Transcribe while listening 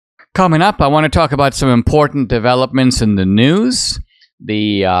Coming up, I want to talk about some important developments in the news,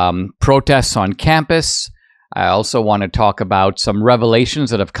 the protests on campus. I also want to talk about some revelations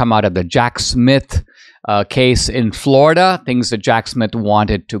that have come out of the Jack Smith case in Florida, things that Jack Smith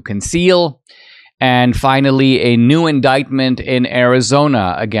wanted to conceal. And finally, a new indictment in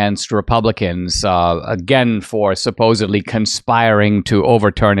Arizona against Republicans, again for supposedly conspiring to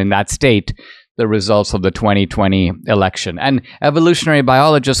overturn in that state the results of the 2020 election. And evolutionary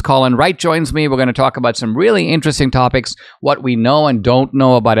biologist Colin Wright joins me. We're going to talk about some really interesting topics, what we know and don't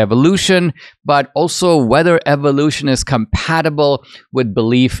know about evolution, but also whether evolution is compatible with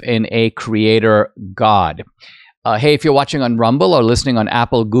belief in a creator God. Hey, if you're watching on Rumble or listening on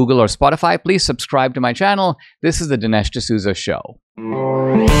Apple, Google, or Spotify, please subscribe to my channel. This is the Dinesh D'Souza Show.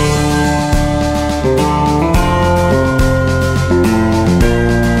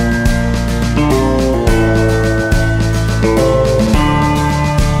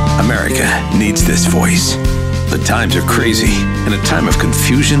 America needs this voice. The times are crazy. In a time of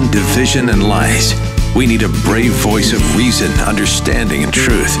confusion, division, and lies, we need a brave voice of reason, understanding, and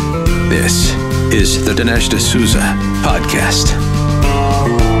truth. This is the Dinesh D'Souza Podcast.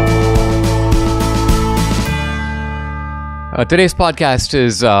 Today's podcast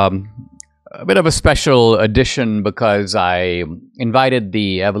is a bit of a special edition because I invited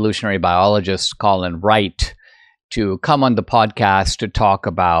the evolutionary biologist Colin Wright to come on the podcast to talk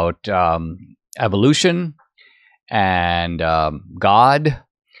about evolution and God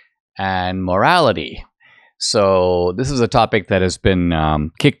and morality. So this is a topic that has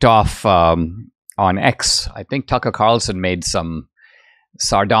been kicked off on X. I think Tucker Carlson made some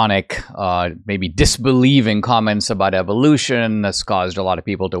sardonic, maybe disbelieving comments about evolution. That's caused a lot of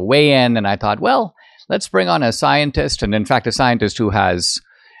people to weigh in. And I thought, well, let's bring on a scientist, and in fact, a scientist who has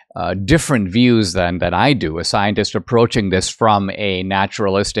different views than I do, a scientist approaching this from a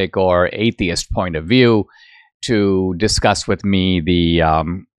naturalistic or atheist point of view, to discuss with me the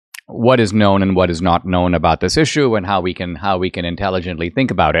what is known and what is not known about this issue and how we can intelligently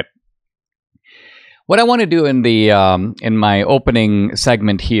think about it. What I want to do in my opening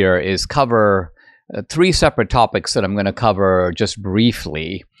segment here is cover three separate topics that I'm going to cover just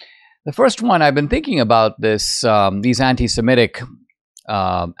briefly. The first one, I've been thinking about this these anti-Semitic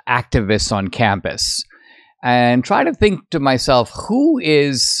activists on campus, and try to think to myself, who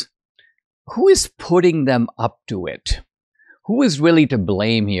is putting them up to it? Who is really to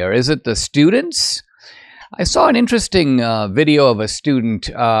blame here? Is it the students? I saw an interesting video of a student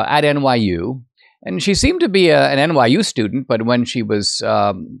at NYU, and she seemed to be an NYU student, but when she was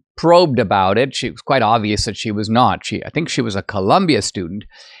probed about it, it was quite obvious that she was not. I think she was a Columbia student,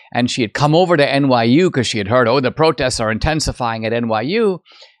 and she had come over to NYU because she had heard, oh, the protests are intensifying at NYU.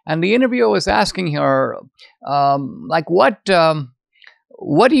 And the interviewer was asking her, what do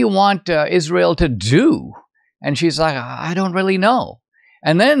you want Israel to do? And she's like, I don't really know.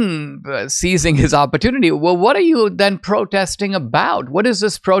 And then seizing his opportunity, well, what are you then protesting about? What is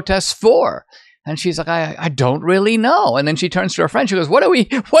this protest for? And she's like, I don't really know. And then she turns to her friend. She goes, what are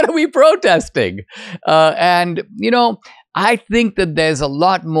we protesting? And I think that there's a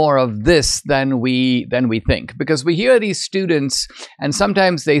lot more of this than we think, because we hear these students, and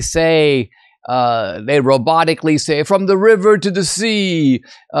sometimes they say, they robotically say, from the river to the sea,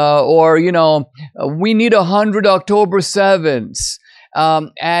 or we need 100 October 7ths.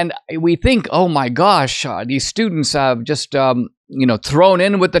 And we think, oh my gosh, these students have just thrown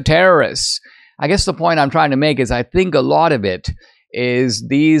in with the terrorists. I guess the point I'm trying to make is I think a lot of it is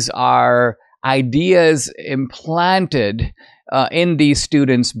these are ideas implanted in these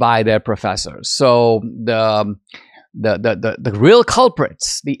students by their professors. So the real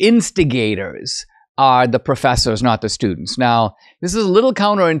culprits, the instigators, are the professors, not the students. Now, this is a little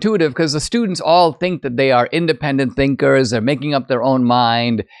counterintuitive because the students all think that they are independent thinkers. They're making up their own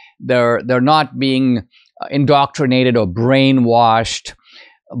mind. They're not being indoctrinated or brainwashed.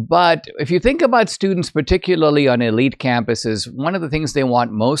 But if you think about students, particularly on elite campuses, one of the things they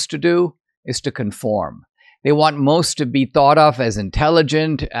want most to do is to conform. They want most to be thought of as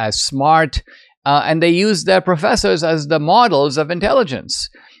intelligent, as smart, and they use their professors as the models of intelligence.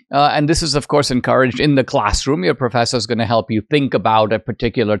 And this is, of course, encouraged in the classroom. Your professor is going to help you think about a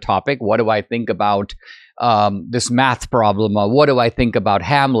particular topic. What do I think about this math problem? Or what do I think about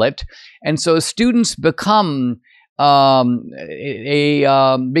Hamlet? And so students become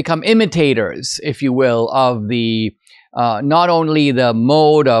imitators, if you will, of the not only the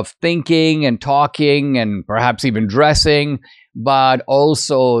mode of thinking and talking and perhaps even dressing, but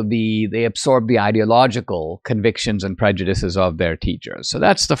also they absorb the ideological convictions and prejudices of their teachers. So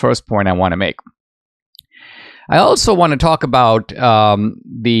that's the first point I want to make. I also want to talk about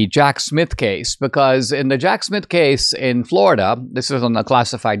the Jack Smith case, because in the Jack Smith case in Florida, this is on the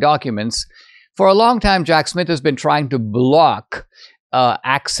classified documents, for a long time, Jack Smith has been trying to block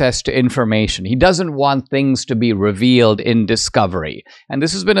access to information. He doesn't want things to be revealed in discovery. And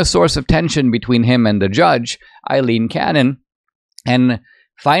this has been a source of tension between him and the judge, Eileen Cannon. And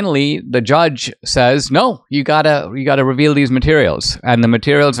finally, the judge says, no, you gotta reveal these materials. And the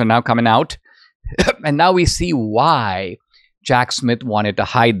materials are now coming out. And now we see why Jack Smith wanted to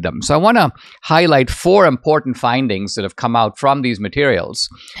hide them. So I want to highlight 4 important findings that have come out from these materials.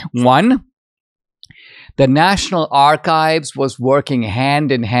 1, the National Archives was working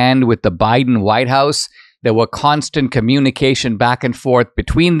hand in hand with the Biden White House. There were constant communication back and forth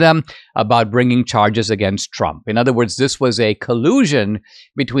between them about bringing charges against Trump. In other words, this was a collusion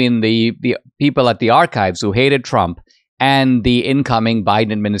between the people at the archives who hated Trump and the incoming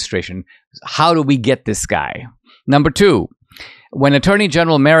Biden administration. How do we get this guy? Number 2, when Attorney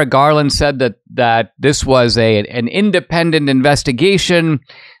General Merrick Garland said that this was an independent investigation,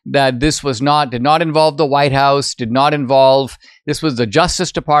 that this was did not involve the White House, this was the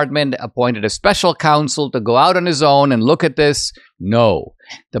Justice Department appointed a special counsel to go out on his own and look at this. No,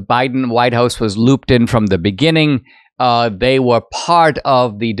 the Biden White House was looped in from the beginning. They were part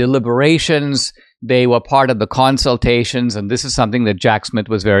of the deliberations. They were part of the consultations, and this is something that Jack Smith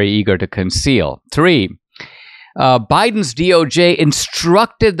was very eager to conceal. 3, Biden's DOJ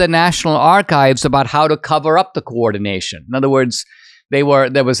instructed the National Archives about how to cover up the coordination. In other words, there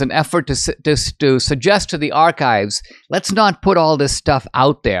was an effort to suggest to the archives, let's not put all this stuff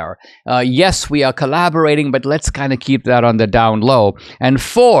out there. Yes, we are collaborating, but let's kind of keep that on the down low. And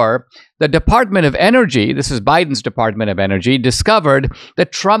 4, the Department of Energy, this is Biden's Department of Energy, discovered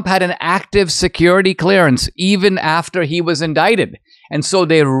that Trump had an active security clearance even after he was indicted. And so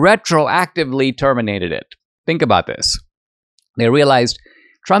they retroactively terminated it. Think about this. They realized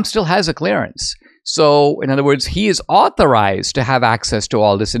Trump still has a clearance. So, in other words, he is authorized to have access to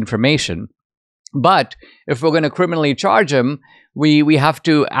all this information. But if we're going to criminally charge him, we have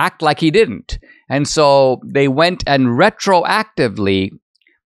to act like he didn't. And so they went and retroactively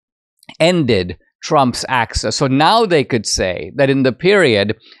ended Trump's access. So now they could say that in the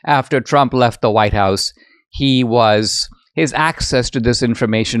period after Trump left the White House, his access to this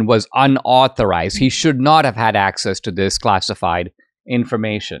information was unauthorized. He should not have had access to this classified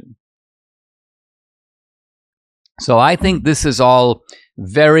information. So I think this is all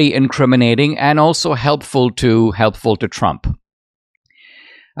very incriminating and also helpful to Trump.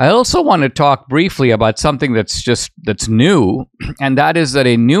 I also want to talk briefly about something that's new, and that is that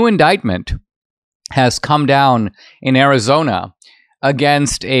a new indictment has come down in Arizona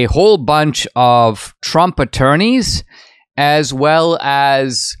against a whole bunch of Trump attorneys, as well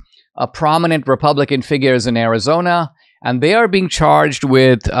as prominent Republican figures in Arizona, and they are being charged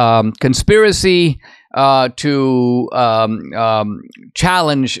with conspiracy to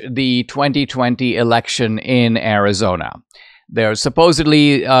challenge the 2020 election in Arizona. They're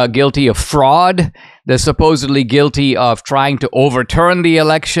supposedly guilty of fraud. They're supposedly guilty of trying to overturn the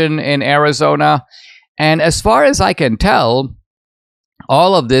election in Arizona. And as far as I can tell,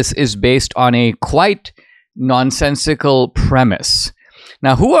 all of this is based on a quite nonsensical premise.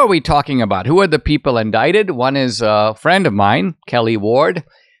 Now, who are we talking about? Who are the people indicted? One is a friend of mine, Kelly Ward,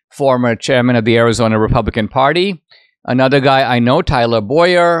 former chairman of the Arizona Republican Party. Another guy I know, Tyler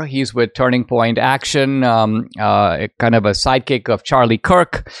Boyer, he's with Turning Point Action, kind of a sidekick of Charlie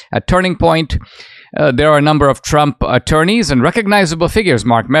Kirk at Turning Point. There are a number of Trump attorneys and recognizable figures: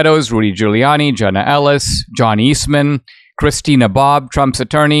 Mark Meadows, Rudy Giuliani, Jenna Ellis, John Eastman, Christina Bobb, Trump's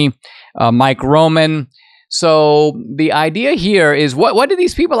attorney, Mike Roman. So the idea here is, what do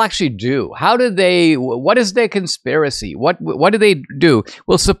these people actually do? What is their conspiracy? What do they do?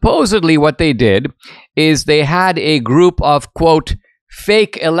 Well, supposedly what they did is they had a group of, quote,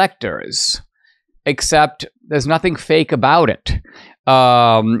 fake electors, except there's nothing fake about it.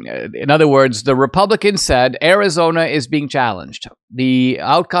 In other words, the Republicans said Arizona is being challenged. The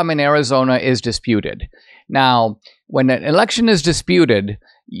outcome in Arizona is disputed. Now, when an election is disputed,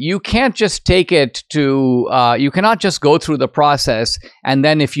 you can't just take it to, you cannot just go through the process and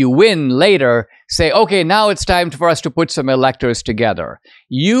then if you win later, say, okay, now it's time for us to put some electors together.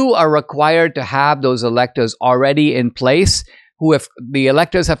 You are required to have those electors already in place. The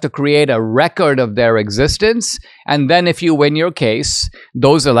electors have to create a record of their existence, and then if you win your case,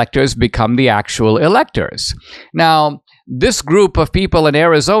 those electors become the actual electors. Now, this group of people in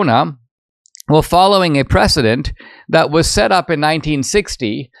Arizona were following a precedent that was set up in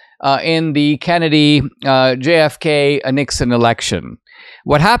 1960 in the Kennedy, JFK, Nixon election.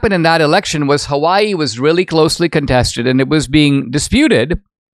 what happened in that election was Hawaii was really closely contested and it was being disputed.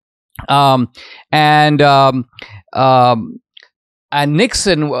 And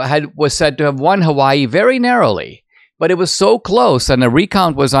Nixon was said to have won Hawaii very narrowly. But it was so close and a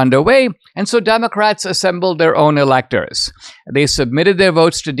recount was underway, and so Democrats assembled their own electors. They submitted their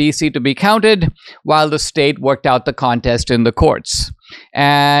votes to D.C. to be counted while the state worked out the contest in the courts.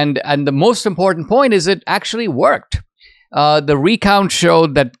 And the most important point is it actually worked. The recount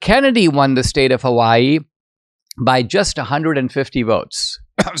showed that Kennedy won the state of Hawaii by just 150 votes.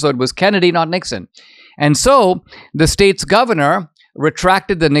 So it was Kennedy, not Nixon. And so the state's governor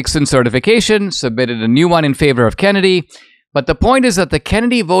retracted the Nixon certification, submitted a new one in favor of Kennedy. But the point is that the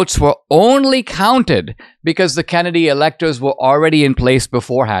Kennedy votes were only counted because the Kennedy electors were already in place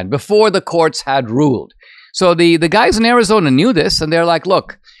beforehand, before the courts had ruled. So the guys in Arizona knew this, and they're like,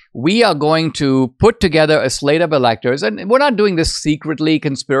 look, we are going to put together a slate of electors, and we're not doing this secretly,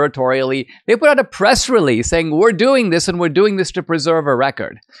 conspiratorially. They put out a press release saying, we're doing this, and we're doing this to preserve a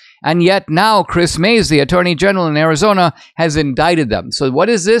record. And yet now Chris Mays, the Attorney General in Arizona, has indicted them. So what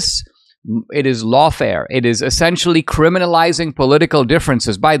is this? It is lawfare. It is essentially criminalizing political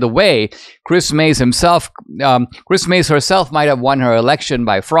differences. By the way, Chris Mays herself might have won her election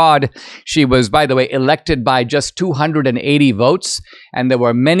by fraud. She was, by the way, elected by just 280 votes, and there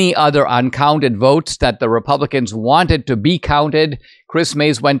were many other uncounted votes that the Republicans wanted to be counted. Chris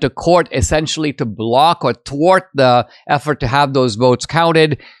Mays went to court essentially to block or thwart the effort to have those votes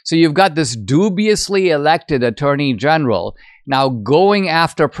counted. So you've got this dubiously elected Attorney General now going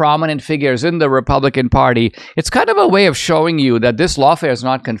after prominent figures in the Republican Party. It's kind of a way of showing you that this lawfare is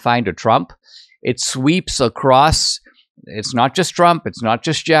not confined to Trump. It sweeps across. It's not just Trump. It's not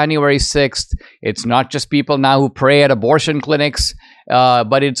just January 6th. It's not just people now who pray at abortion clinics,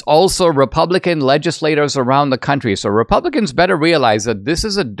 but it's also Republican legislators around the country. So Republicans better realize that this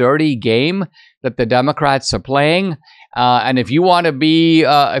is a dirty game that the Democrats are playing. And if you want to be,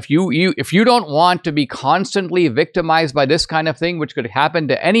 if you don't want to be constantly victimized by this kind of thing, which could happen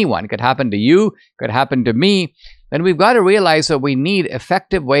to anyone, could happen to you, could happen to me, then we've got to realize that we need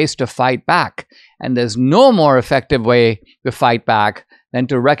effective ways to fight back. And there's no more effective way to fight back than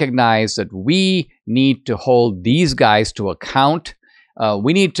to recognize that we need to hold these guys to account.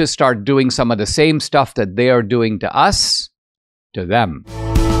 We need to start doing some of the same stuff that they are doing to us, to them.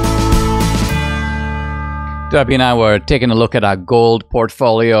 Debbie and I were taking a look at our gold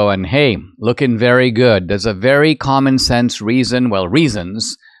portfolio, and hey, looking very good. There's a very common sense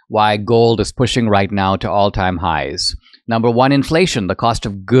reasons why gold is pushing right now to all-time highs. Number one, inflation. The cost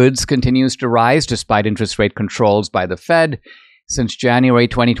of goods continues to rise despite interest rate controls by the Fed. Since January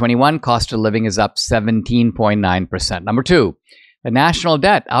 2021, cost of living is up 17.9%. Number two, the national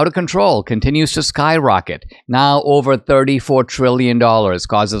debt, out of control, continues to skyrocket. Now over $34 trillion,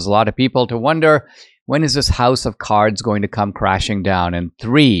 causes a lot of people to wonder, when is this house of cards going to come crashing down? And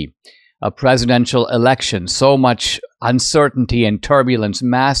three, a presidential election, so much uncertainty and turbulence,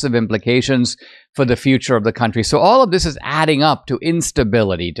 massive implications for the future of the country. So all of this is adding up to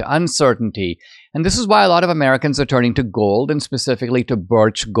instability, to uncertainty. And this is why a lot of Americans are turning to gold, and specifically to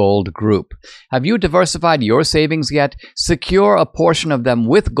Birch Gold Group. Have you diversified your savings yet? Secure a portion of them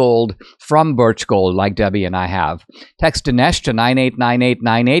with gold from Birch Gold, like Debbie and I have. Text Dinesh to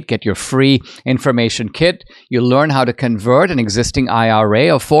 989898. Get your free information kit. You'll learn how to convert an existing IRA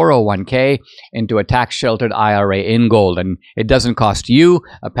or 401k into a tax-sheltered IRA in gold. And it doesn't cost you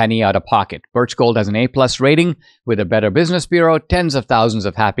a penny out of pocket. Birch Gold has an A+ rating with a Better Business Bureau, tens of thousands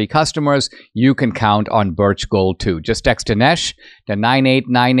of happy customers. You can count on Birch Gold too. Just text Dinesh to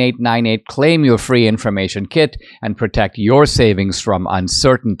 989898. Claim your free information kit and protect your savings from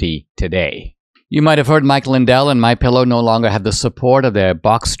uncertainty today. You might have heard Mike Lindell and MyPillow no longer have the support of their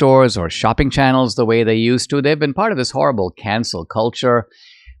box stores or shopping channels the way they used to. They've been part of this horrible cancel culture.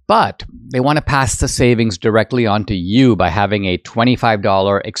 But they want to pass the savings directly on to you by having a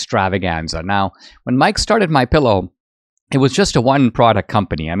 $25 extravaganza. Now, when Mike started MyPillow, it was just a one-product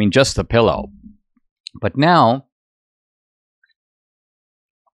company. I mean, just the pillow. But now,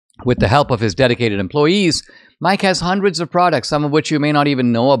 with the help of his dedicated employees, Mike has hundreds of products, some of which you may not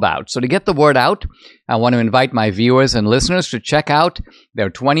even know about. So to get the word out, I want to invite my viewers and listeners to check out their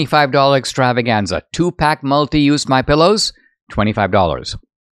 $25 extravaganza. 2-pack multi-use MyPillows, $25.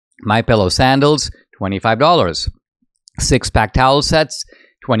 MyPillow sandals, $25. 6-pack towel sets,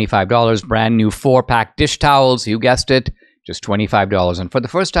 $25. Brand new 4-pack dish towels, you guessed it, just $25. And for the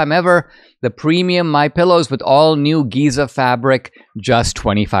first time ever, the premium MyPillows with all new Giza fabric, just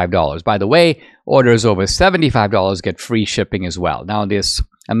 $25. By the way, orders over $75 get free shipping as well. Now, this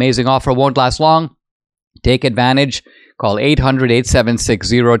amazing offer won't last long. Take advantage. Call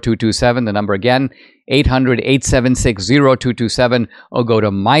 800-876-0227. The number again, 800-876-0227, or go to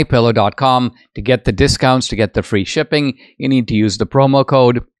mypillow.com to get the discounts, to get the free shipping. You need to use the promo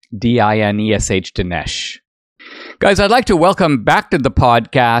code DINESH Dinesh. Guys, I'd like to welcome back to the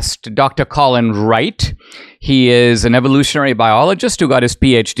podcast Dr. Colin Wright. He is an evolutionary biologist who got his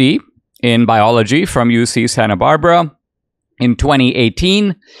PhD in biology from UC Santa Barbara in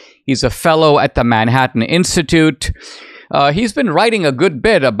 2018. He's a fellow at the Manhattan Institute. He's been writing a good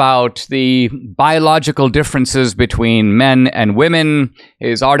bit about the biological differences between men and women.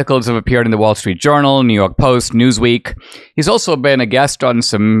 His articles have appeared in the Wall Street Journal, New York Post, Newsweek. He's also been a guest on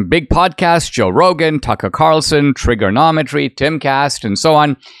some big podcasts, Joe Rogan, Tucker Carlson, Trigonometry, Timcast, and so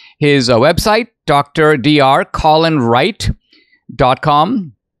on. His website,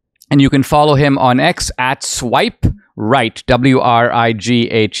 drdrcolinwright.com. And you can follow him on X at Swipe Right,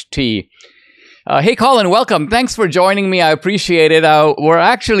 WRIGHT. Hey, Colin, welcome. Thanks for joining me. I appreciate it. We're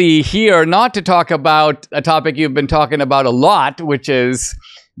actually here not to talk about a topic you've been talking about a lot, which is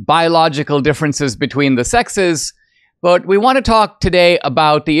biological differences between the sexes, but we want to talk today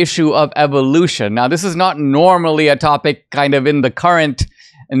about the issue of evolution. Now, this is not normally a topic kind of in the current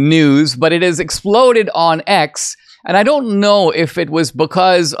news, but it has exploded on X, and I don't know if it was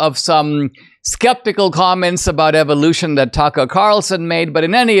because of some skeptical comments about evolution that Tucker Carlson made, but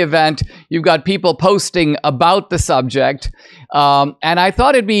in any event, you've got people posting about the subject, and I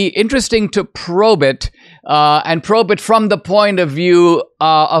thought it'd be interesting to probe it, and probe it from the point of view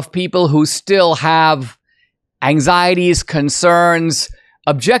of people who still have anxieties, concerns,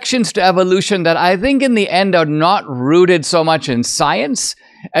 objections to evolution that I think in the end are not rooted so much in science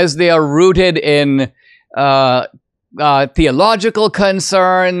as they are rooted in theological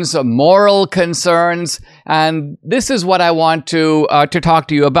concerns, moral concerns, and this is what I want to talk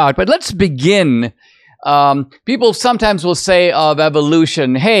to you about. But let's begin. People sometimes will say of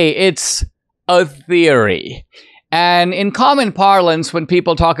evolution, hey, it's a theory. And in common parlance, when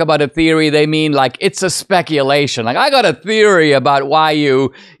people talk about a theory, they mean like it's a speculation. Like, I got a theory about why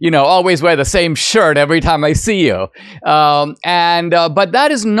you always wear the same shirt every time I see you. But that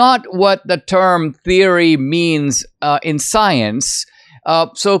is not what the term theory means in science.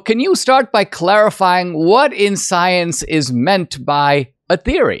 So can you start by clarifying what in science is meant by a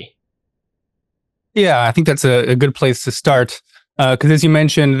theory? Yeah, I think that's a good place to start. Because as you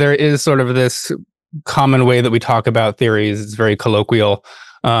mentioned, there is sort of this common way that we talk about theories. It's very colloquial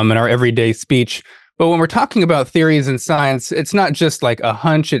in our everyday speech. But when we're talking about theories in science, it's not just like a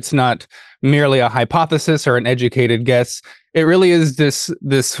hunch. It's not merely a hypothesis or an educated guess. It really is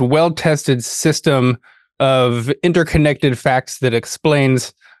this well-tested system of interconnected facts that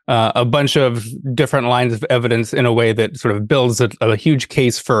explains a bunch of different lines of evidence in a way that sort of builds a huge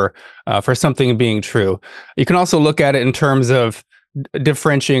case for something being true. You can also look at it in terms of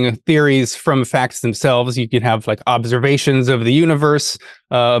differentiating theories from facts themselves. You can have like observations of the universe,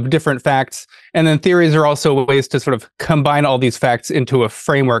 of different facts. And then theories are also ways to sort of combine all these facts into a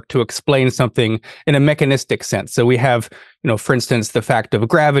framework to explain something in a mechanistic sense. So we have, for instance, the fact of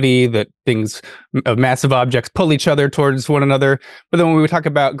gravity, that massive objects pull each other towards one another. But then when we talk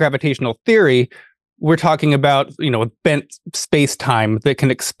about gravitational theory, we're talking about, bent space-time that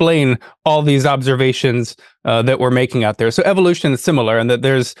can explain all these observations that we're making out there. So evolution is similar in that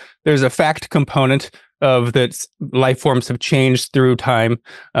there's a fact component of that life forms have changed through time.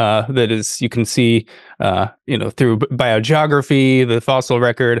 That is, you can see, through biogeography, the fossil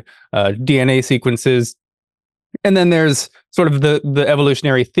record, DNA sequences. And then there's sort of the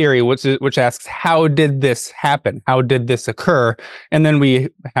evolutionary theory, which asks, how did this happen? How did this occur? And then we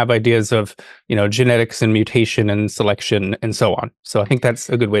have ideas of, genetics and mutation and selection and so on. So I think that's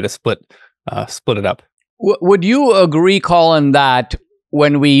a good way to split it up. Would you agree, Colin, that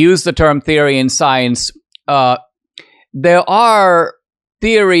when we use the term theory in science, there are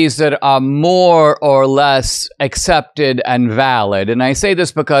theories that are more or less accepted and valid? And I say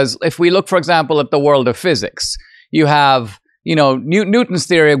this because if we look, for example, at the world of physics, you have, Newton's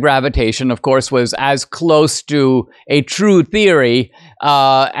theory of gravitation, of course, was as close to a true theory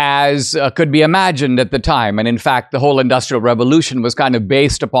as could be imagined at the time. And in fact, the whole Industrial Revolution was kind of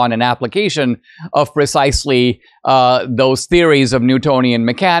based upon an application of precisely those theories of Newtonian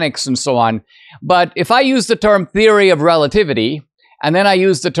mechanics and so on. But if I use the term theory of relativity, and then I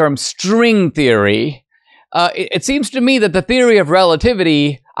use the term string theory, it seems to me that the theory of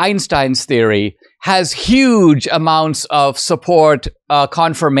relativity, Einstein's theory, has huge amounts of support,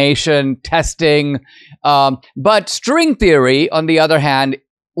 confirmation, testing. But string theory, on the other hand,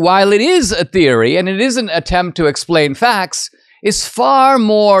 while it is a theory and it is an attempt to explain facts, is far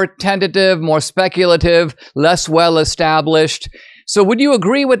more tentative, more speculative, less well established. So would you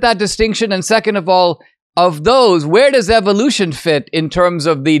agree with that distinction? And second of all, of those, where does evolution fit in terms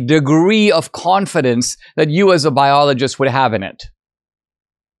of the degree of confidence that you as a biologist would have in it?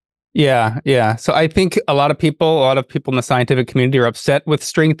 Yeah. So I think a lot of people in the scientific community are upset with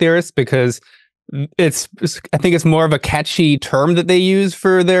string theorists because I think it's more of a catchy term that they use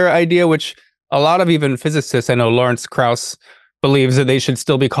for their idea, which a lot of even physicists, I know Lawrence Krauss believes that they should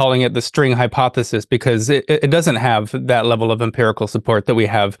still be calling it the string hypothesis because it doesn't have that level of empirical support that we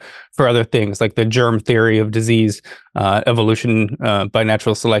have for other things like the germ theory of disease, evolution by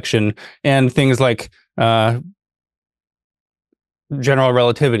natural selection, and things like general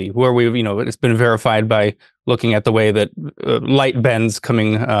relativity, where it's been verified by looking at the way that light bends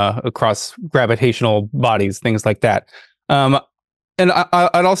coming across gravitational bodies, things like that. And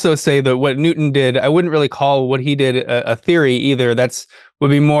I'd also say that what Newton did, I wouldn't really call what he did a theory either.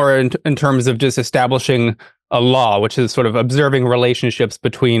 Would be more in terms of just establishing a law, which is sort of observing relationships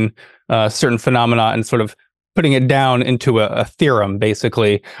between certain phenomena and sort of putting it down into a theorem,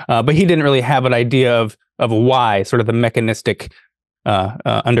 basically. But he didn't really have an idea of why, sort of the mechanistic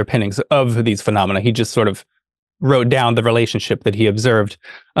underpinnings of these phenomena. He just sort of wrote down the relationship that he observed.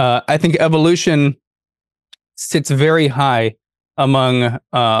 I think evolution sits very high among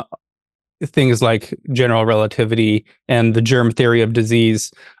things like general relativity and the germ theory of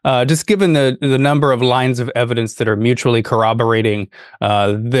disease, just given the number of lines of evidence that are mutually corroborating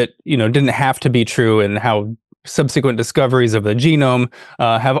that didn't have to be true, and how subsequent discoveries of the genome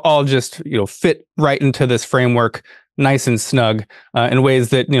have all just fit right into this framework, nice and snug, in ways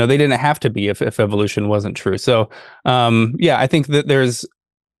that they didn't have to be if evolution wasn't true. So I think that there's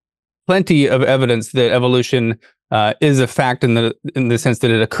plenty of evidence that evolution is a fact in the sense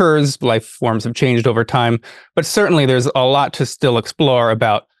that it occurs. Life forms have changed over time, but certainly there's a lot to still explore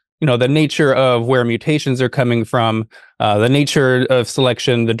about the nature of where mutations are coming from, the nature of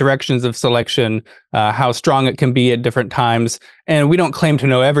selection, the directions of selection, how strong it can be at different times. And we don't claim to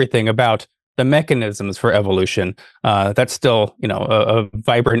know everything about the mechanisms for evolution. That's still a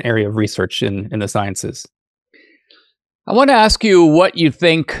vibrant area of research in the sciences. I want to ask you what you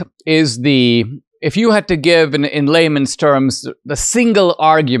think is if you had to give in layman's terms, the single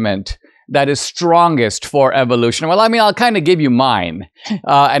argument that is strongest for evolution. Well, I mean, I'll kind of give you mine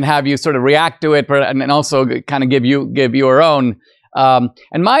and have you sort of react to it, and also kind of give your own.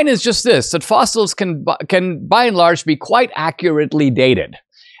 And mine is just this: that fossils can by and large be quite accurately dated.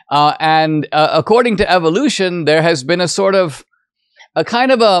 And according to evolution, there has been a sort of a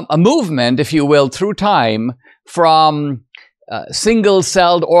kind of a movement, if you will, through time from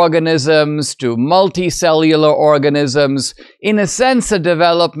single-celled organisms to multicellular organisms, in a sense, a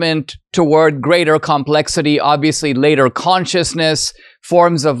development toward greater complexity, obviously later consciousness,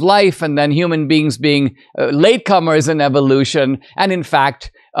 forms of life, and then human beings being latecomers in evolution, and in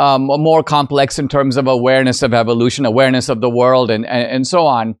fact, more complex in terms of awareness of evolution, awareness of the world, and so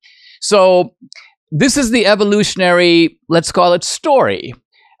on. So this is the evolutionary, let's call it, story.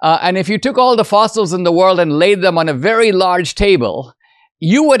 And if you took all the fossils in the world and laid them on a very large table,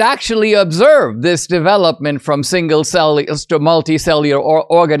 you would actually observe this development from single cell to multicellular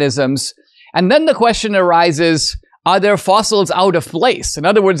organisms. And then the question arises, are there fossils out of place? In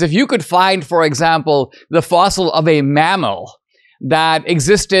other words, if you could find, for example, the fossil of a mammal that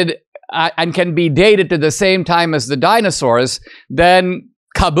existed and can be dated to the same time as the dinosaurs, then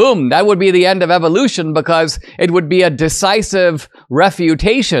kaboom, that would be the end of evolution, because it would be a decisive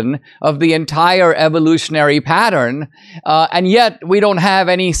refutation of the entire evolutionary pattern. And yet we don't have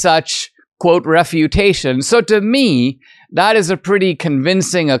any such, quote, refutation. So to me, that is a pretty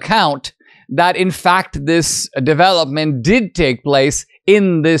convincing account that, in fact, this development did take place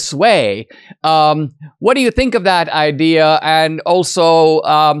in this way. What do you think of that idea? And also,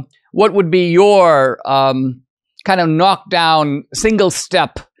 what would be your kind of knockdown,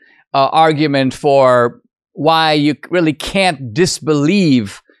 single-step argument for why you really can't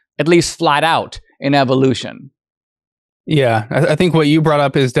disbelieve, at least flat out, in evolution? Yeah, I think what you brought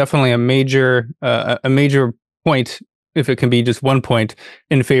up is definitely a major point, if it can be just one point,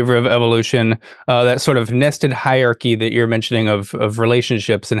 in favor of evolution. That sort of nested hierarchy that you're mentioning of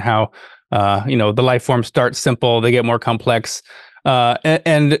relationships, and how the life forms start simple, they get more complex,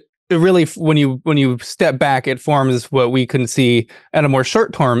 and it really, when you step back, it forms what we can see at a more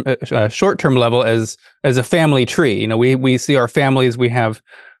short term level as a family tree. We see our families, we have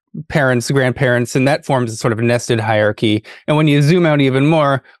parents, grandparents, and that forms a sort of nested hierarchy. And when you zoom out even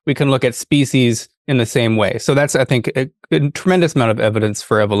more, we can look at species in the same way. So that's, I think, a tremendous amount of evidence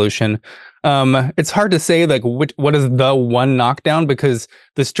for evolution. It's hard to say like what is the one knockdown, because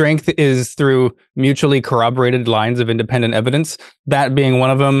the strength is through mutually corroborated lines of independent evidence, that being one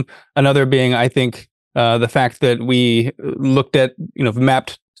of them. Another being, I think, the fact that we looked at,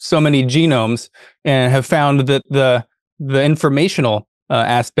 mapped so many genomes and have found that the informational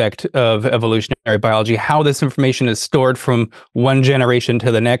aspect of evolutionary biology, how this information is stored from one generation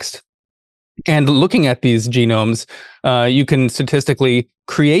to the next. And looking at these genomes, you can statistically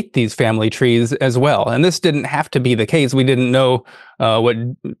create these family trees as well. And this didn't have to be the case. We didn't know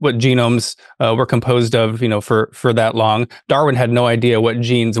what genomes were composed of, for that long. Darwin had no idea what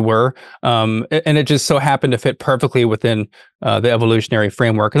genes were, and it just so happened to fit perfectly within the evolutionary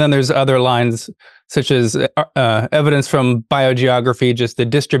framework. And then there's other lines, such as evidence from biogeography, just the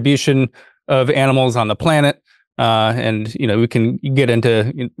distribution of animals on the planet, and we can get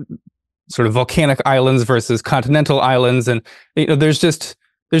into sort of volcanic islands versus continental islands, and there's just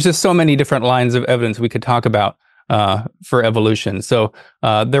so many different lines of evidence we could talk about for evolution. So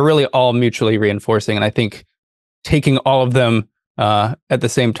they're really all mutually reinforcing, and I think taking all of them at the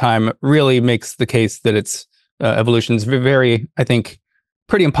same time really makes the case that it's evolution's very, I think,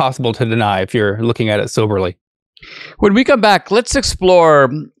 pretty impossible to deny if you're looking at it soberly. When we come back, let's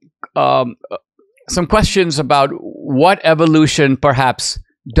explore some questions about what evolution perhaps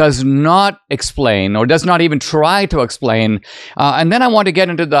does not explain, or does not even try to explain. And then I want to get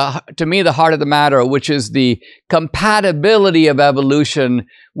into the heart of the matter, which is the compatibility of evolution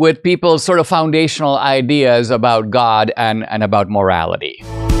with people's sort of foundational ideas about God and about morality.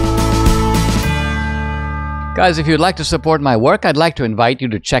 Guys, if you'd like to support my work, I'd like to invite you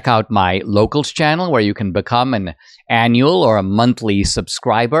to check out my Locals channel, where you can become an annual or a monthly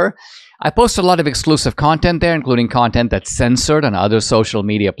subscriber. I post a lot of exclusive content there, including content that's censored on other social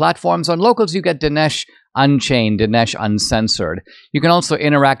media platforms. On Locals, you get Dinesh Unchained, Dinesh Uncensored. You can also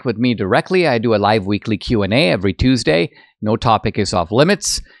interact with me directly. I do a live weekly Q&A every Tuesday. No topic is off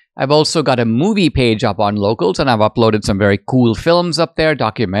limits. I've also got a movie page up on Locals, and I've uploaded some very cool films up there,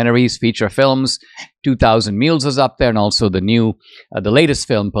 documentaries, feature films. 2000 Mules is up there, and also the latest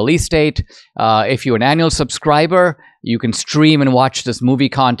film, Police State. If you're an annual subscriber, you can stream and watch this movie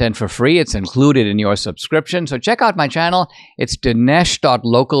content for free. It's included in your subscription. So check out my channel. It's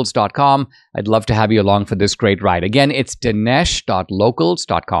dinesh.locals.com. I'd love to have you along for this great ride. Again, it's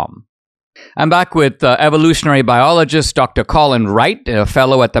dinesh.locals.com. I'm back with evolutionary biologist Dr. Colin Wright, a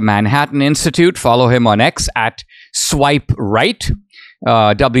fellow at the Manhattan Institute. Follow him on X at Swipe Right,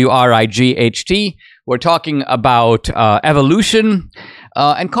 WRIGHT. We're talking about evolution.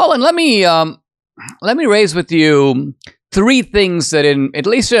 And Colin, let me raise with you three things that, at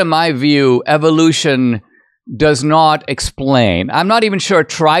least in my view, evolution does not explain. I'm not even sure it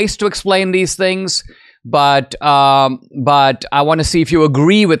tries to explain these things, but I want to see if you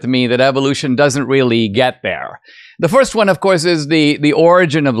agree with me that evolution doesn't really get there. The first one, of course, is the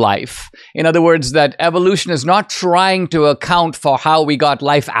origin of life. In other words, that evolution is not trying to account for how we got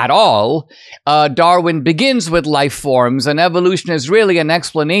life at all. Darwin begins with life forms, and evolution is really an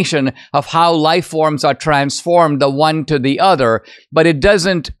explanation of how life forms are transformed the one to the other, but it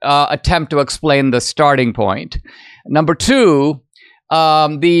doesn't attempt to explain the starting point. Number two,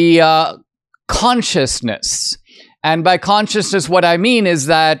 the consciousness. And by consciousness, what I mean is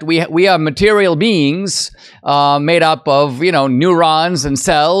that we are material beings made up of neurons and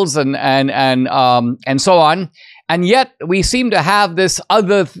cells and so on, and yet we seem to have this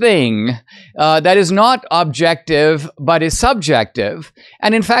other thing that is not objective but is subjective,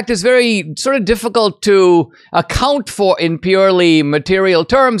 and in fact is very sort of difficult to account for in purely material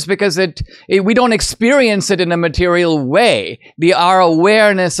terms, because we don't experience it in a material way. Our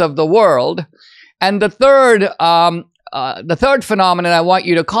awareness of the world. And the third phenomenon I want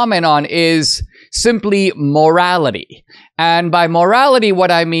you to comment on is simply morality. And by morality,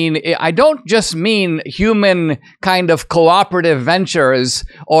 what I mean, I don't just mean human kind of cooperative ventures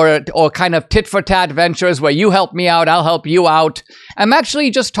or kind of tit-for-tat ventures where you help me out, I'll help you out. I'm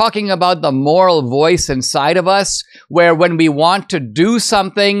actually just talking about the moral voice inside of us, where when we want to do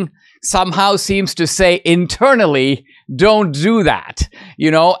something, somehow seems to say internally, don't do that,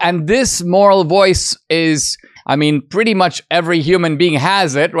 and this moral voice is, pretty much every human being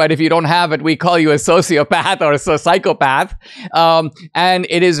has it, right? If you don't have it, we call you a sociopath or a psychopath. And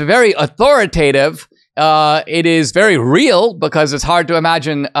it is very authoritative. It is very real, because it's hard to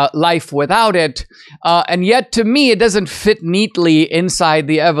imagine life without it. And yet, to me, it doesn't fit neatly inside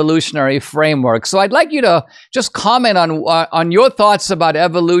the evolutionary framework. So I'd like you to just comment on your thoughts about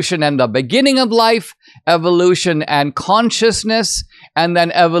evolution and the beginning of life, evolution and consciousness, and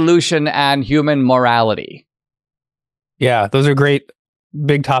then evolution and human morality. Yeah, those are great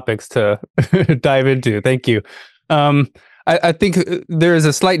big topics to dive into. Thank you. I think there is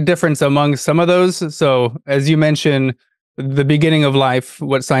a slight difference among some of those. So, as you mentioned, the beginning of life,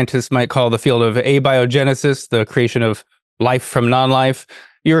 what scientists might call the field of abiogenesis, the creation of life from non-life.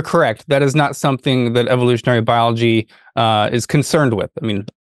 You're correct. That is not something that evolutionary biology is concerned with. I mean,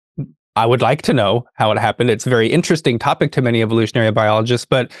 I would like to know how it happened. It's a very interesting topic to many evolutionary biologists,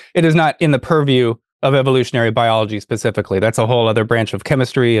 but it is not in the purview of evolutionary biology specifically. That's a whole other branch of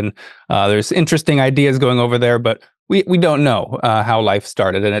chemistry, and there's interesting ideas going over there, but we don't know how life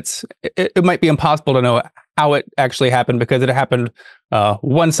started, and it might be impossible to know how it actually happened because it happened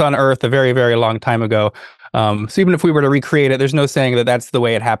once on Earth a very, very long time ago. So even if we were to recreate it, there's no saying that that's the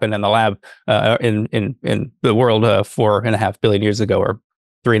way it happened in the lab in the world 4.5 billion years ago, or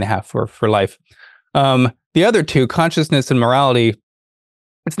 3.5 for life. The other two, consciousness and morality,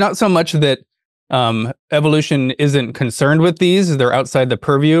 it's not so much that evolution isn't concerned with these. They're outside the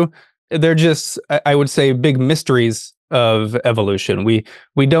purview. They're just, I would say, big mysteries of evolution. We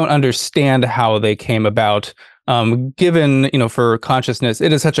don't understand how they came about. Given, for consciousness,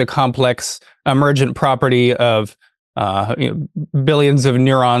 it is such a complex emergent property of billions of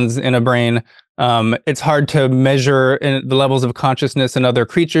neurons in a brain. It's hard to measure the levels of consciousness in other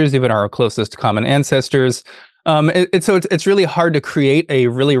creatures, even our closest common ancestors. So it's really hard to create a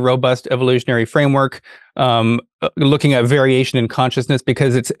really robust evolutionary framework looking at variation in consciousness,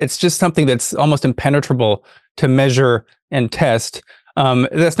 because it's just something that's almost impenetrable to measure and test.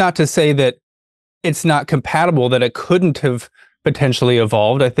 That's not to say that it's not compatible, that it couldn't have potentially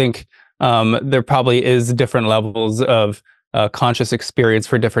evolved. I think there probably is different levels of conscious experience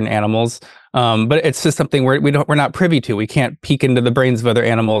for different animals, but it's just something we're not privy to. We can't peek into the brains of other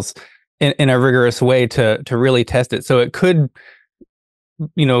animals in a rigorous way to really test it. So it could,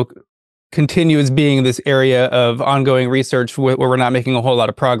 continue as being this area of ongoing research where we're not making a whole lot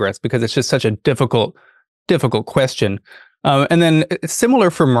of progress, because it's just such a difficult question. And then it's similar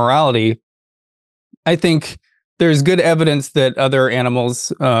for morality. I think there's good evidence that other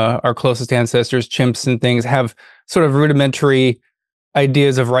animals, our closest ancestors, chimps and things, have sort of rudimentary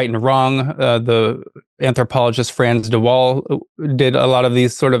ideas of right and wrong. The anthropologist Frans de Waal did a lot of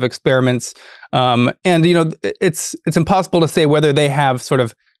these sort of experiments. And, it's impossible to say whether they have sort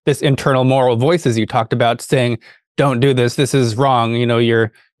of this internal moral voice, as you talked about, saying, don't do this, this is wrong,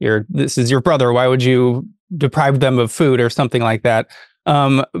 this is your brother, why would you deprive them of food, or something like that.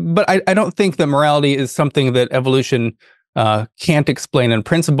 But I don't think that morality is something that evolution can't explain in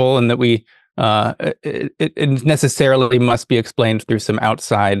principle, and that it necessarily must be explained through some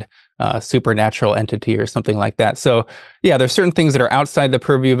outside supernatural entity or something like that. So yeah, there's certain things that are outside the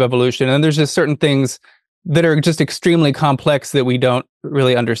purview of evolution, and there's just certain things that are just extremely complex that we don't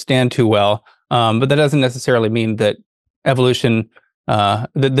really understand too well. But that doesn't necessarily mean that evolution, that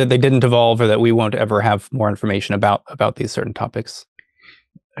they didn't evolve, or that we won't ever have more information about these certain topics.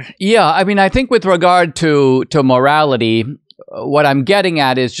 Yeah, I mean, I think with regard to morality, what I'm getting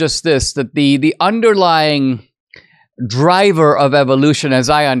at is just this, that the underlying driver of evolution,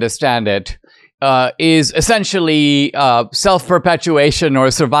 as I understand it, is essentially self-perpetuation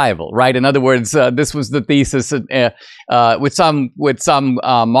or survival, right? In other words, this was the thesis with some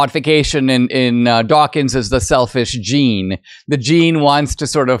modification in Dawkins, is the selfish gene. The gene wants to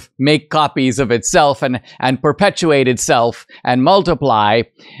sort of make copies of itself and perpetuate itself and multiply.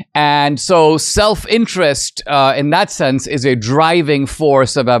 And so self-interest in that sense is a driving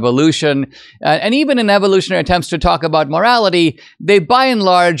force of evolution. And even in evolutionary attempts to talk about morality, they by and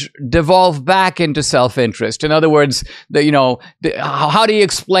large devolve back into self-interest. In other words, how do you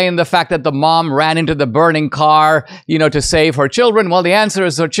explain the fact that the mom ran into the burning car, to save her children? Well, the answer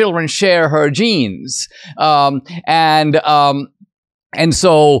is her children share her genes. And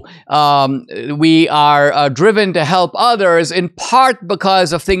so we are driven to help others, in part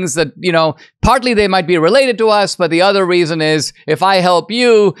because of things that, partly they might be related to us, but the other reason is, if I help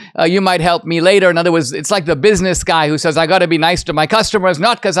you, you might help me later. In other words, it's like the business guy who says, I got to be nice to my customers,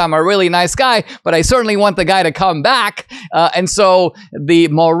 not because I'm a really nice guy, but I certainly want the guy to come back. And so the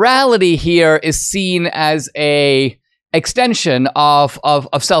morality here is seen as a extension of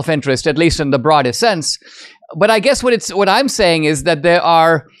self-interest, at least in the broadest sense. But I guess what I'm saying is that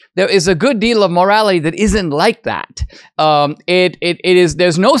there is a good deal of morality that isn't like that.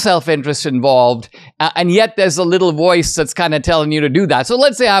 There's no self-interest involved, and yet there's a little voice that's kind of telling you to do that. So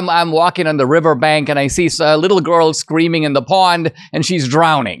let's say I'm walking on the riverbank and I see a little girl screaming in the pond and she's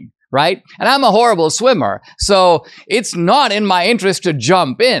drowning, right? And I'm a horrible swimmer, so it's not in my interest to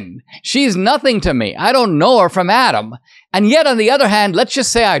jump in. She's nothing to me. I don't know her from Adam. And yet, on the other hand, let's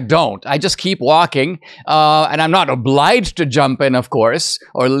just say I don't. I just keep walking, and I'm not obliged to jump in, of course,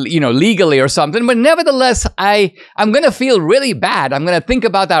 or legally or something. But nevertheless, I'm going to feel really bad. I'm going to think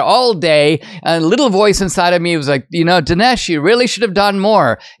about that all day. And a little voice inside of me was like, Dinesh, you really should have done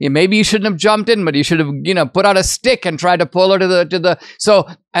more. Maybe you shouldn't have jumped in, but you should have, put out a stick and tried to pull her to the. So.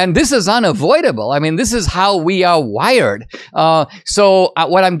 And this is unavoidable. I mean, this is how we are wired. So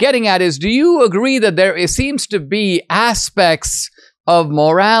what I'm getting at is, do you agree that there seems to be aspects of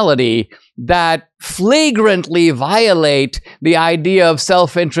morality that flagrantly violate the idea of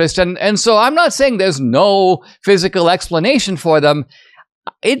self-interest? And so I'm not saying there's no physical explanation for them.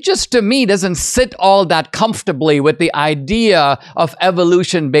 It just, to me, doesn't sit all that comfortably with the idea of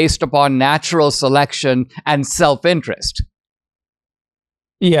evolution based upon natural selection and self-interest.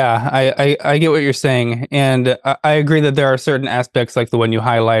 Yeah, I get what you're saying. And I agree that there are certain aspects like the one you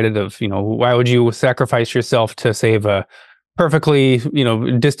highlighted of, why would you sacrifice yourself to save a perfectly,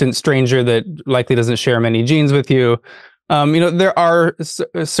 distant stranger that likely doesn't share many genes with you? There are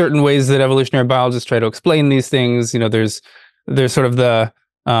certain ways that evolutionary biologists try to explain these things. There's sort of the,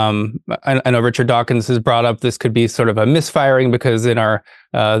 I know Richard Dawkins has brought up this could be sort of a misfiring because in our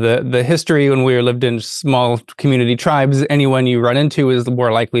the history when we lived in small community tribes, anyone you run into is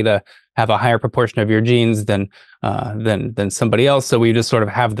more likely to have a higher proportion of your genes than somebody else. So we just sort of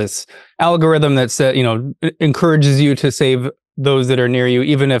have this algorithm that encourages you to save those that are near you,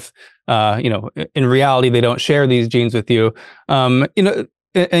 even if in reality they don't share these genes with you. And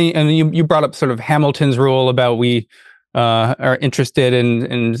you brought up sort of Hamilton's rule about we are interested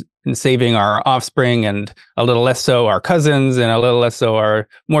in saving our offspring and a little less so our cousins and a little less so our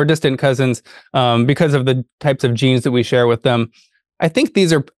more distant cousins because of the types of genes that we share with them. I think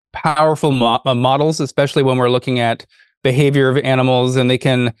these are powerful models, especially when we're looking at behavior of animals, and they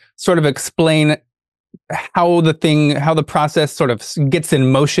can sort of explain how the process sort of gets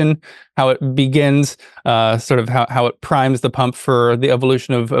in motion, how it begins, sort of how it primes the pump for the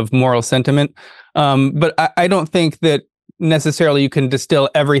evolution of moral sentiment. But I don't think that necessarily you can distill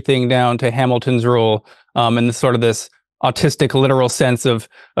everything down to Hamilton's rule and sort of this autistic literal sense of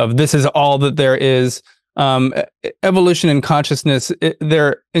this is all that there is. Evolution and consciousness,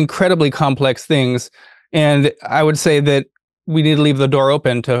 they're incredibly complex things. And I would say that we need to leave the door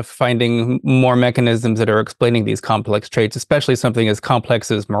open to finding more mechanisms that are explaining these complex traits, especially something as complex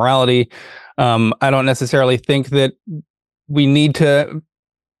as morality. I don't necessarily think that we need to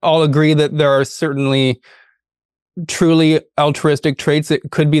all agree that there are certainly truly altruistic traits. It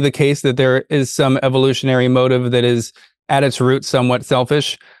could be the case that there is some evolutionary motive that is at its root somewhat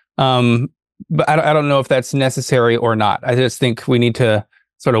selfish. But I don't know if that's necessary or not. I just think we need to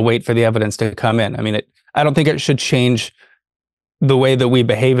sort of wait for the evidence to come in. I mean, I don't think it should change the way that we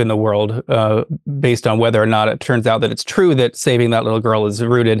behave in the world based on whether or not it turns out that it's true that saving that little girl is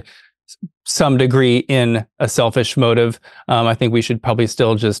rooted some degree in a selfish motive. I think we should probably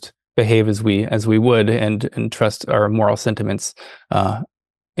still just behave as we would and trust our moral sentiments,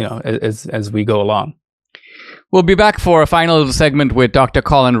 as we go along. We'll be back for a final segment with Dr.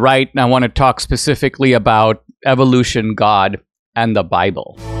 Colin Wright, and I want to talk specifically about evolution, God, and the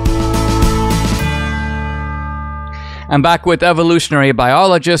Bible. I'm back with evolutionary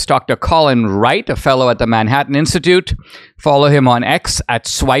biologist Dr. Colin Wright, a fellow at the Manhattan Institute. Follow him on X at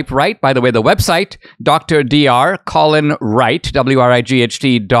Swipe Right. By the way, the website, Dr. Colin Wright,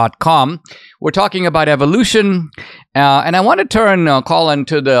 WRIGHT.com. We're talking about evolution, and I want to turn, Colin,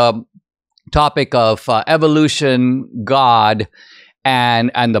 to the topic of evolution, God,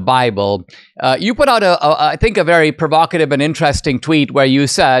 and the Bible. You put out, I think, a very provocative and interesting tweet where you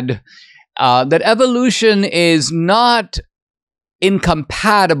said that evolution is not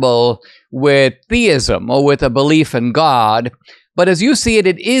incompatible with theism or with a belief in God, but as you see it,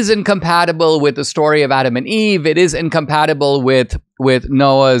 it is incompatible with the story of Adam and Eve. It is incompatible with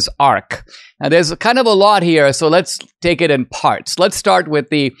Noah's Ark. Now, there's kind of a lot here, so let's take it in parts. Let's start with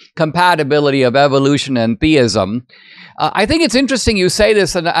the compatibility of evolution and theism. I think it's interesting you say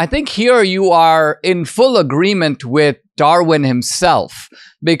this, and I think here you are in full agreement with Darwin himself,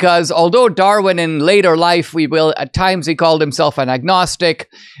 because although Darwin in later life, at times he called himself an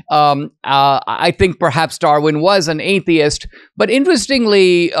agnostic, I think perhaps Darwin was an atheist. But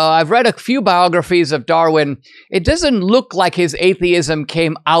interestingly, I've read a few biographies of Darwin. It doesn't look like his atheism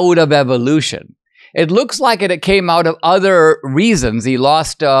came out of evolution. it looks like it came out of other reasons. He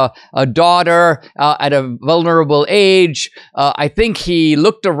lost a daughter at a vulnerable age. I think he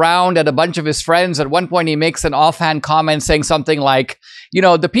looked around at a bunch of his friends. At one point, he makes an offhand comment saying something like,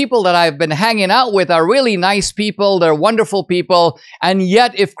 the people that I've been hanging out with are really nice people. They're wonderful people. And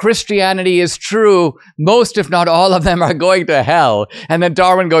yet, if Christianity is true, most, if not all of them, are going to hell. And then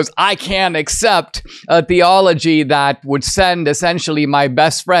Darwin goes, I can't accept a theology that would send essentially my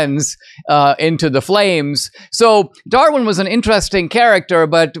best friends into the flames. So Darwin was an interesting character,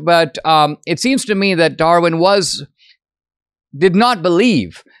 but it seems to me that Darwin did not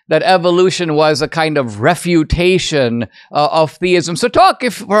believe that evolution was a kind of refutation of theism. So talk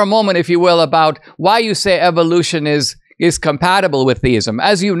for a moment, if you will, about why you say evolution is compatible with theism.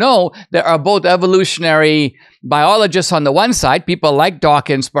 As you know, there are both evolutionary biologists on the one side, people like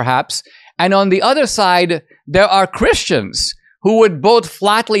Dawkins perhaps, and on the other side, there are Christians who would both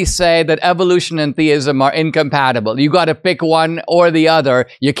flatly say that evolution and theism are incompatible. You got to pick one or the other.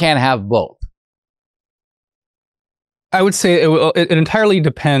 You can't have both. I would say it entirely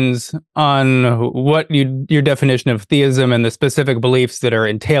depends on what your definition of theism and the specific beliefs that are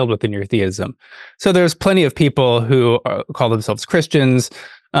entailed within your theism. So there's plenty of people who call themselves Christians,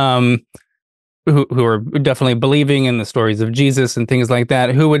 who are definitely believing in the stories of Jesus and things like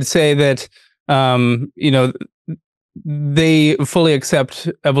that, who would say that, they fully accept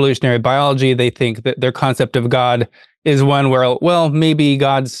evolutionary biology. They think that their concept of God is one where, well, maybe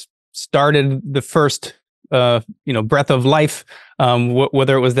God's started the first breath of life,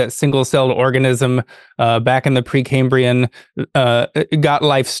 whether it was that single-celled organism back in the Precambrian, got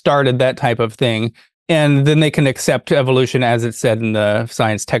life started, that type of thing. And then they can accept evolution as it's said in the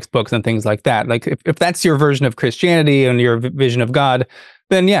science textbooks and things like that. Like if that's your version of Christianity and your vision of God,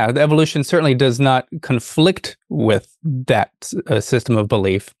 then yeah, the evolution certainly does not conflict with that system of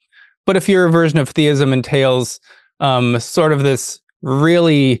belief. But if your version of theism entails sort of this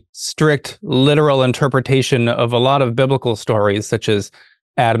really strict literal interpretation of a lot of biblical stories, such as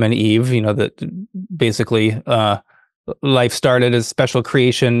Adam and Eve, that basically life started as special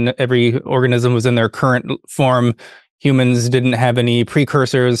creation. Every organism was in their current form. Humans didn't have any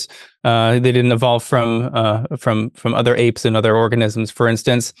precursors. They didn't evolve from other apes and other organisms, for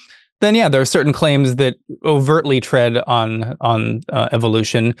instance. Then yeah, there are certain claims that overtly tread on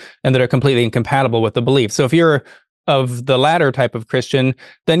evolution and that are completely incompatible with the belief. So if you're of the latter type of Christian,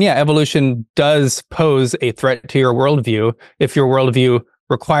 then yeah, evolution does pose a threat to your worldview if your worldview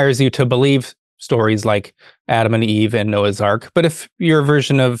requires you to believe stories like Adam and Eve and Noah's Ark. But if your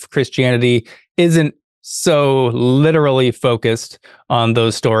version of Christianity isn't so literally focused on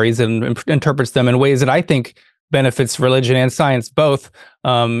those stories and interprets them in ways that I think benefits religion and science both,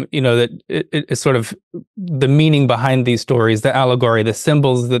 that it's sort of the meaning behind these stories, the allegory, the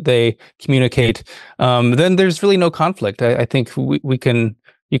symbols that they communicate, then there's really no conflict. I think you can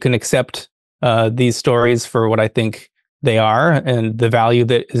accept these stories for what I think they are and the value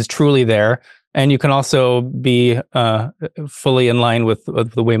that is truly there. And you can also be fully in line with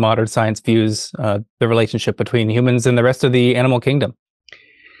the way modern science views the relationship between humans and the rest of the animal kingdom.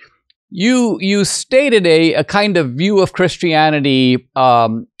 You stated a kind of view of Christianity,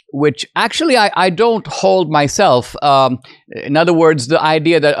 which actually I don't hold myself. In other words, the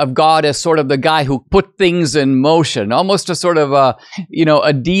idea that of God as sort of the guy who put things in motion, almost a sort of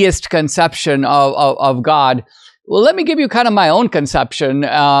a deist conception of God. Well, let me give you kind of my own conception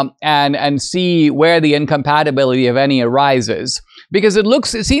and see where the incompatibility of any arises, because it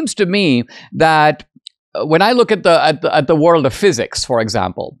seems to me that when I look at the world of physics, for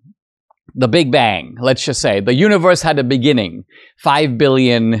example, the Big Bang, let's just say the universe had a beginning 5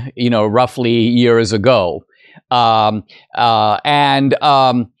 billion, roughly years ago,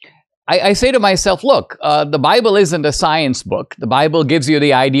 I say to myself, look, the Bible isn't a science book. The Bible gives you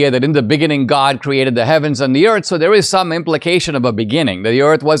the idea that in the beginning, God created the heavens and the earth. So there is some implication of a beginning. The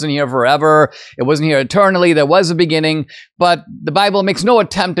earth wasn't here forever. It wasn't here eternally. There was a beginning. But the Bible makes no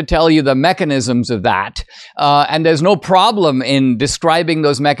attempt to tell you the mechanisms of that. And there's no problem in describing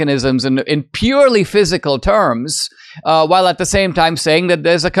those mechanisms in purely physical terms, while at the same time saying that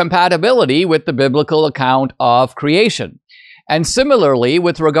there's a compatibility with the biblical account of creation. And similarly,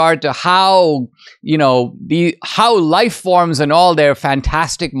 with regard to how, how life forms and all their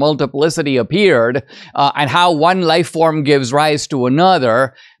fantastic multiplicity appeared, and how one life form gives rise to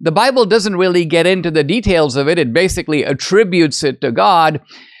another, the Bible doesn't really get into the details of it. It basically attributes it to God.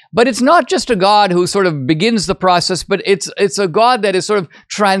 But it's not just a God who sort of begins the process, but it's a God that is sort of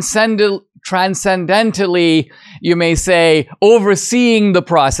transcendentally, you may say, overseeing the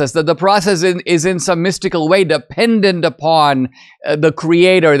process, that the process is in some mystical way dependent upon the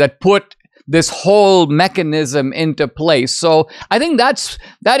Creator that put this whole mechanism into place. So I think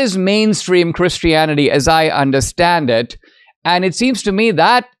that is mainstream Christianity as I understand it. And it seems to me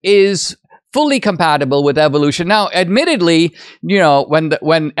that is fully compatible with evolution. Now, admittedly,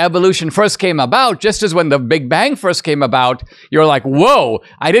 when evolution first came about, just as when the Big Bang first came about, you're like, whoa,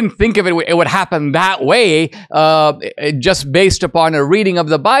 I didn't think of it would happen that way, just based upon a reading of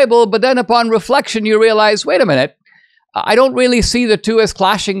the Bible. But then upon reflection, you realize, wait a minute, I don't really see the two as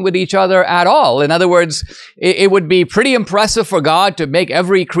clashing with each other at all. In other words, it would be pretty impressive for God to make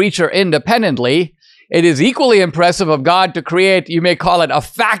every creature independently. It is equally impressive of God to create, you may call it a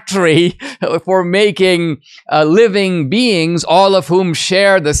factory for making living beings, all of whom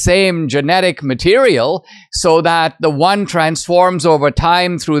share the same genetic material, so that the one transforms over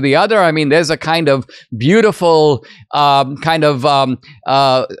time through the other. I mean, there's a kind of beautiful,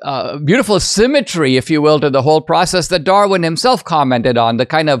 beautiful symmetry, if you will, to the whole process that Darwin himself commented on, the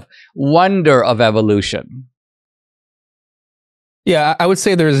kind of wonder of evolution. Yeah, I would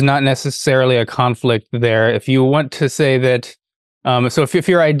say there's not necessarily a conflict there. If you want to say that, so if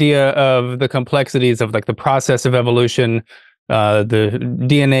your idea of the complexities of like the process of evolution, the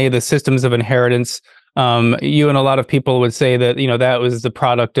DNA, the systems of inheritance, you and a lot of people would say that, that was the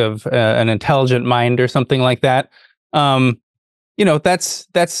product of an intelligent mind or something like that. That's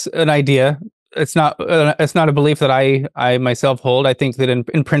an idea. It's not a belief that I myself hold. I think that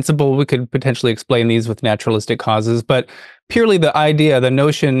in principle we could potentially explain these with naturalistic causes, but purely the idea, the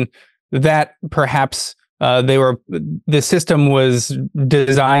notion that perhaps the system was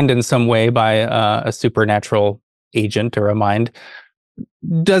designed in some way by a supernatural agent or a mind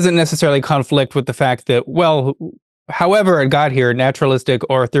doesn't necessarily conflict with the fact that, well, however it got here, naturalistic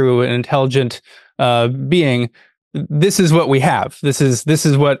or through an intelligent being, this is what we have. This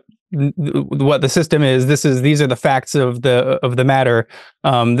is what the system is. These are the facts of the matter.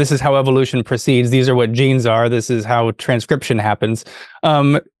 This is how evolution proceeds. These are what genes are. This is how transcription happens.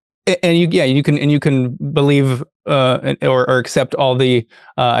 And you can believe or accept all the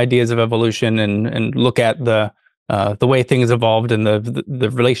ideas of evolution and look at the way things evolved and the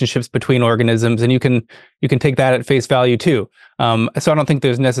relationships between organisms, and you can take that at face value too. So I don't think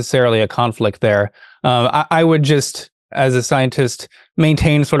there's necessarily a conflict there. I would just, as a scientist,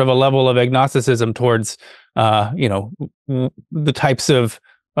 maintain sort of a level of agnosticism towards, the types of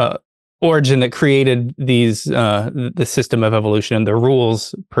origin that created the system of evolution and the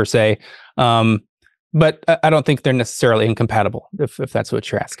rules per se. But I don't think they're necessarily incompatible, if that's what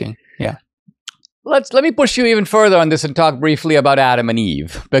you're asking. Yeah. Let me push you even further on this and talk briefly about Adam and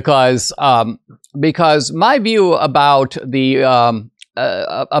Eve, because my view about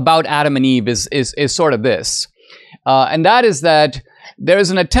about Adam and Eve is sort of this. And that is that there's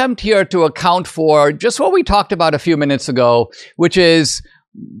an attempt here to account for just what we talked about a few minutes ago, which is,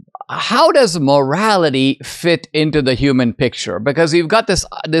 how does morality fit into the human picture? Because you've got this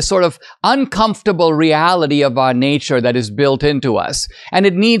sort of uncomfortable reality of our nature that is built into us, and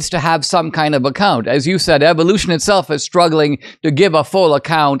it needs to have some kind of account. As you said, evolution itself is struggling to give a full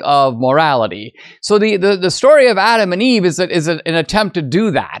account of morality. So the story of Adam and Eve is an attempt to do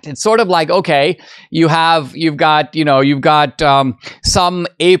that. It's sort of like, okay, you've got some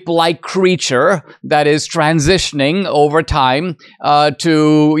ape-like creature that is transitioning over time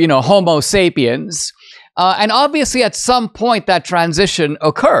to Homo sapiens. And obviously at some point that transition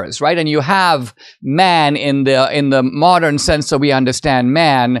occurs, right? And you have man in the modern sense that we understand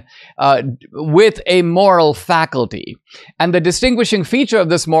man with a moral faculty. And the distinguishing feature of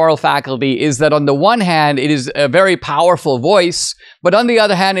this moral faculty is that on the one hand, it is a very powerful voice, but on the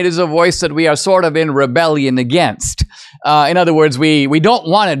other hand, it is a voice that we are sort of in rebellion against. In other words, we don't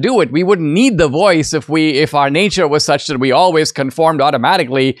want to do it. We wouldn't need the voice if our nature was such that we always conformed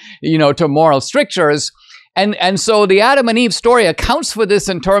automatically, to moral strictures. And so the Adam and Eve story accounts for this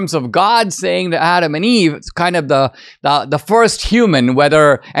in terms of God saying to Adam and Eve, it's kind of the first human,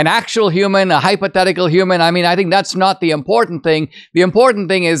 whether an actual human, a hypothetical human. I mean, I think that's not the important thing. The important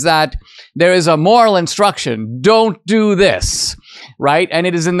thing is that there is a moral instruction. Don't do this, right? And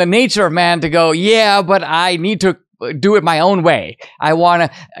it is in the nature of man to go, yeah, but I need to do it my own way.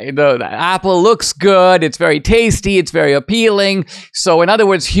 The apple looks good, it's very tasty, it's very appealing. So in other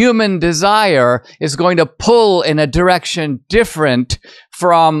words, human desire is going to pull in a direction different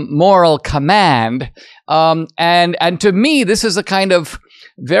from moral command. And to me, this is a kind of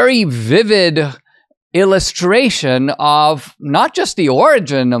very vivid illustration of not just the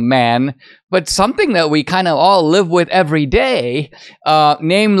origin of man, but something that we kind of all live with every day,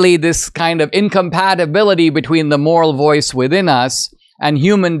 namely this kind of incompatibility between the moral voice within us and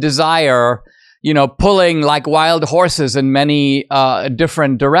human desire pulling like wild horses in many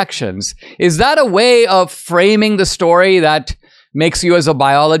different directions. Is that a way of framing the story that makes you as a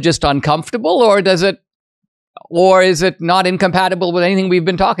biologist uncomfortable, or is it not incompatible with anything we've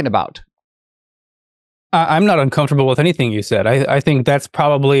been talking about? I'm not uncomfortable with anything you said. I think that's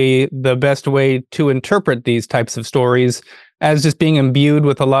probably the best way to interpret these types of stories, as just being imbued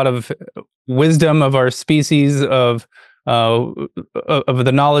with a lot of wisdom of our species, of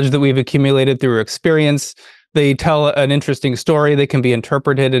the knowledge that we've accumulated through experience. They tell an interesting story. They can be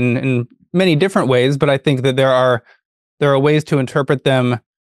interpreted in many different ways, but I think that there are ways to interpret them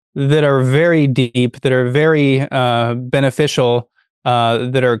that are very deep, that are very beneficial,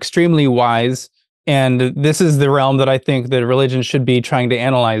 that are extremely wise. And this is the realm that I think that religion should be trying to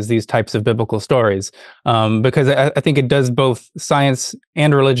analyze these types of biblical stories, because I think it does both science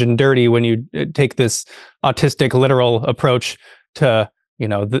and religion dirty when you take this autistic, literal approach to,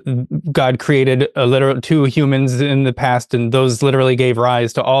 God created two humans in the past, and those literally gave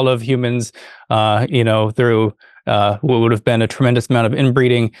rise to all of humans, through what would have been a tremendous amount of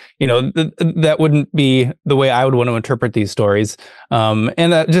inbreeding. That wouldn't be the way I would want to interpret these stories.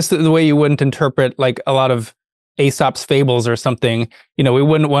 And just the way you wouldn't interpret like a lot of Aesop's fables or something. We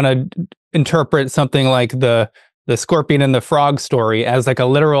wouldn't want to interpret something like the scorpion and the frog story as like a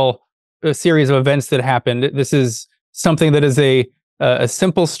literal series of events that happened. This is something that is a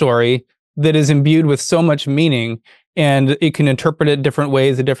simple story that is imbued with so much meaning, and it can interpret it different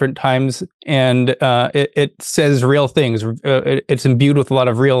ways at different times, and it says real things. It's imbued with a lot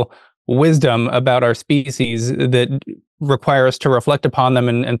of real wisdom about our species that require us to reflect upon them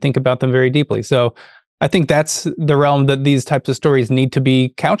and think about them very deeply. So I think that's the realm that these types of stories need to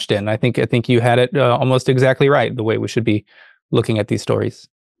be couched in. I think you had it almost exactly right, the way we should be looking at these stories.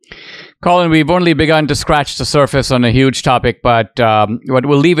 Colin, we've only begun to scratch the surface on a huge topic, but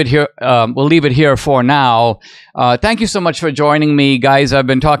we'll leave it here. We'll leave it here for now. Thank you so much for joining me, guys. I've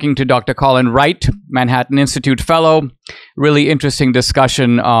been talking to Dr. Colin Wright, Manhattan Institute Fellow. Really interesting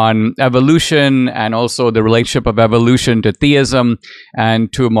discussion on evolution and also the relationship of evolution to theism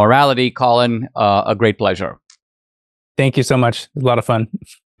and to morality. Colin, a great pleasure. Thank you so much. It was a lot of fun.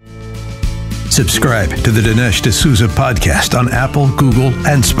 Subscribe to the Dinesh D'Souza podcast on Apple, Google,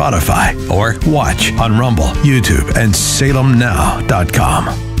 and Spotify, or watch on Rumble, YouTube, and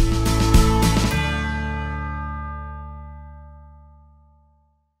SalemNow.com.